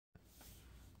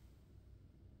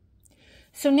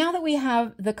So now that we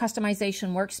have the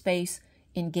customization workspace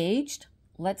engaged,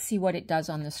 let's see what it does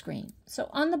on the screen. So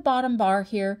on the bottom bar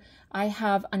here, I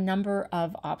have a number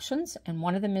of options, and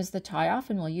one of them is the tie off,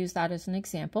 and we'll use that as an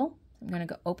example. I'm going to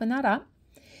go open that up,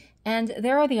 and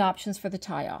there are the options for the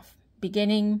tie off: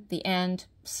 beginning, the end,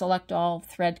 select all,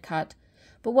 thread cut.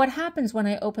 But what happens when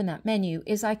I open that menu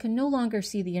is I can no longer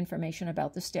see the information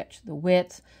about the stitch, the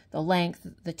width, the length,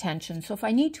 the tension. So if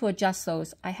I need to adjust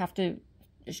those, I have to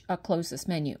close this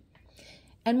menu.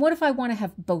 And what if I want to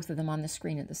have both of them on the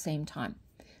screen at the same time?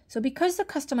 So because the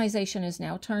customization is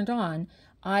now turned on,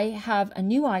 I have a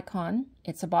new icon.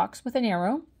 It's a box with an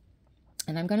arrow,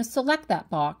 and I'm going to select that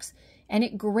box, and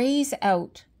it grays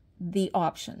out the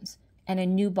options, and a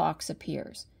new box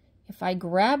appears. If I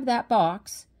grab that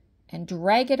box and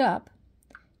drag it up,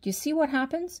 do you see what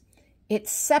happens? It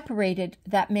separated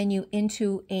that menu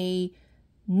into a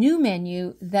new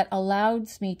menu that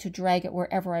allows me to drag it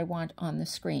wherever I want on the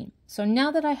screen. So now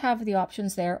that I have the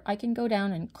options there, I can go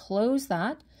down and close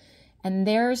that, and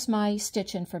there's my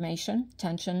stitch information: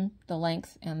 tension, the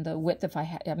length, and the width. If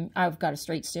I've got a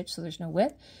straight stitch, so there's no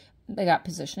width. I got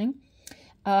positioning.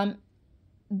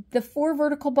 The 4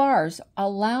 vertical bars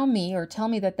allow me, or tell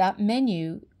me, that that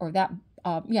menu, or that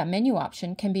menu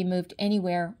option can be moved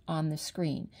anywhere on the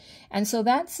screen. And so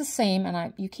that's the same,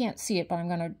 and you can't see it, but I'm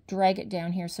going to drag it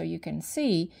down here so you can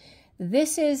see.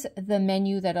 This is the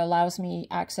menu that allows me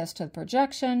access to the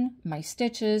projection, my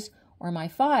stitches, or my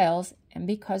files, and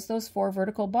because those 4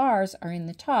 vertical bars are in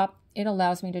the top, it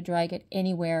allows me to drag it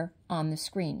anywhere on the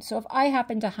screen. So if I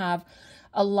happen to have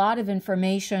a lot of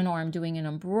information, or I'm doing an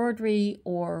embroidery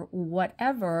or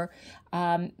whatever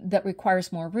that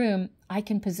requires more room, I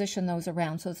can position those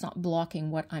around so it's not blocking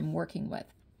what I'm working with.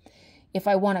 If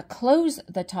I want to close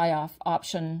the tie off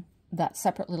option, that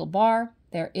separate little bar,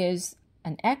 there is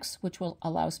an X which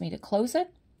allows me to close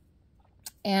it.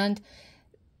 And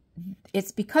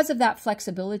it's because of that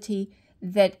flexibility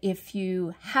that if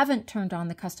you haven't turned on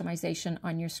the customization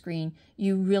on your screen,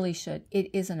 you really should. It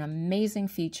is an amazing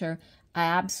feature. I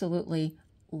absolutely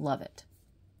love it.